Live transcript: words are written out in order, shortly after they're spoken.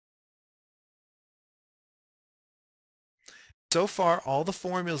So far, all the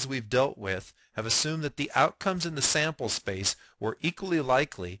formulas we've dealt with have assumed that the outcomes in the sample space were equally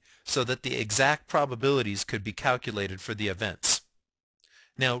likely so that the exact probabilities could be calculated for the events.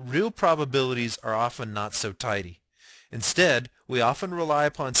 Now, real probabilities are often not so tidy. Instead, we often rely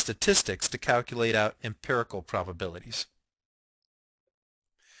upon statistics to calculate out empirical probabilities.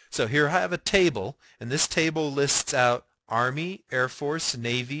 So here I have a table, and this table lists out Army, Air Force,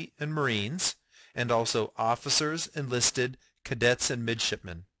 Navy, and Marines, and also officers, enlisted, cadets, and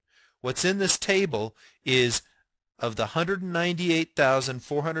midshipmen. What's in this table is of the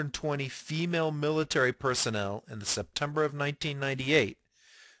 198,420 female military personnel in the September of 1998,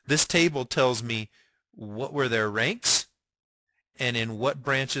 this table tells me what were their ranks and in what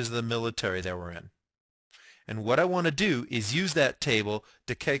branches of the military they were in. And what I want to do is use that table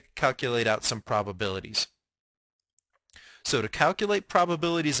to calculate out some probabilities. So to calculate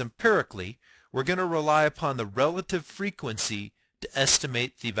probabilities empirically, we're going to rely upon the relative frequency to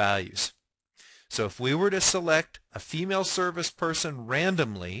estimate the values. So if we were to select a female service person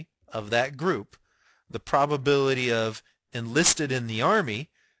randomly of that group, the probability of enlisted in the Army,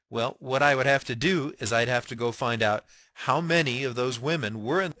 well, what I would have to do is I'd have to go find out how many of those women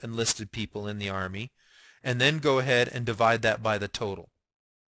were enlisted people in the Army, and then go ahead and divide that by the total.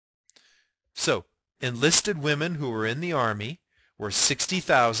 So enlisted women who were in the Army were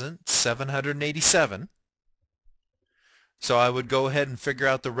 60,787. So I would go ahead and figure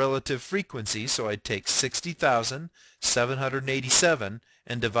out the relative frequency. So I'd take 60,787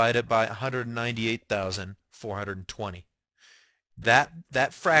 and divide it by 198,420.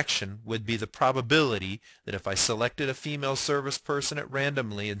 That fraction would be the probability that if I selected a female service person at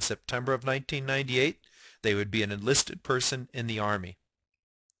randomly in September of 1998, they would be an enlisted person in the Army.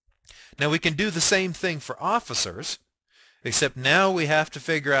 Now we can do the same thing for officers, except now we have to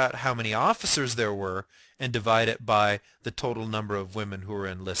figure out how many officers there were and divide it by the total number of women who were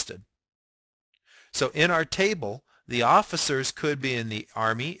enlisted. So in our table, the officers could be in the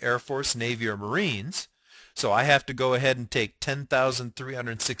Army, Air Force, Navy, or Marines. So I have to go ahead and take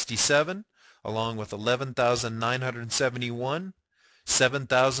 10,367 along with 11,971,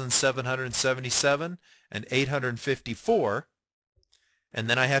 7,777, and 854, and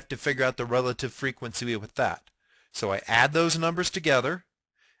then I have to figure out the relative frequency with that. So I add those numbers together,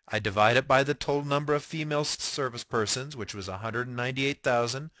 I divide it by the total number of female service persons, which was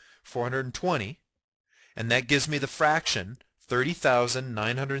 198,420, and that gives me the fraction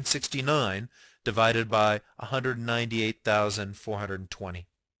 30,969 divided by 198,420.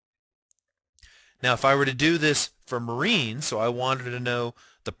 Now if I were to do this for Marines, so I wanted to know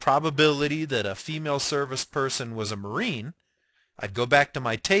the probability that a female service person was a Marine, I'd go back to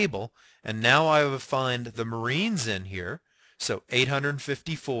my table, and now I would find the Marines in here. So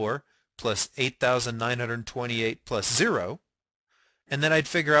 854 plus 8,928 plus 0, and then I'd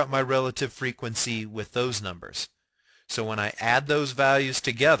figure out my relative frequency with those numbers. So when I add those values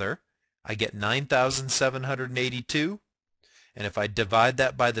together, I get 9,782, and if I divide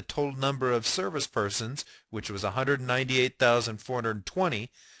that by the total number of service persons, which was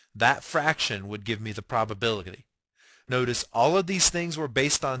 198,420, that fraction would give me the probability. Notice all of these things were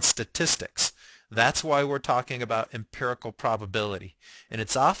based on statistics. That's why we're talking about empirical probability. And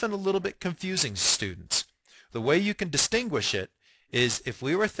it's often a little bit confusing to students. The way you can distinguish it is if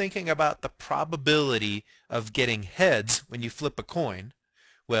we were thinking about the probability of getting heads when you flip a coin,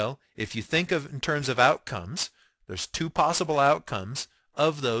 well, if you think of in terms of outcomes, there's two possible outcomes.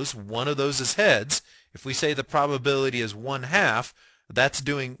 Of those, one of those is heads. If we say the probability is 1/2, that's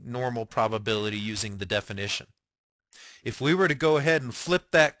doing normal probability using the definition. If we were to go ahead and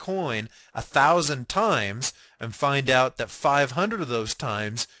flip that coin 1,000 times and find out that 500 of those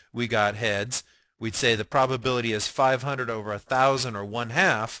times we got heads, we'd say the probability is 500 over 1,000 or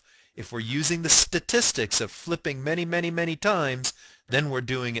 1/2. If we're using the statistics of flipping many, many, many times, then we're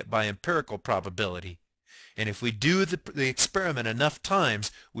doing it by empirical probability. And if we do the experiment enough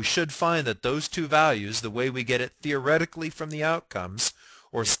times, we should find that those two values, the way we get it theoretically from the outcomes,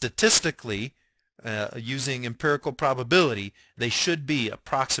 or statistically using empirical probability, they should be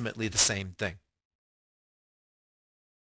approximately the same thing.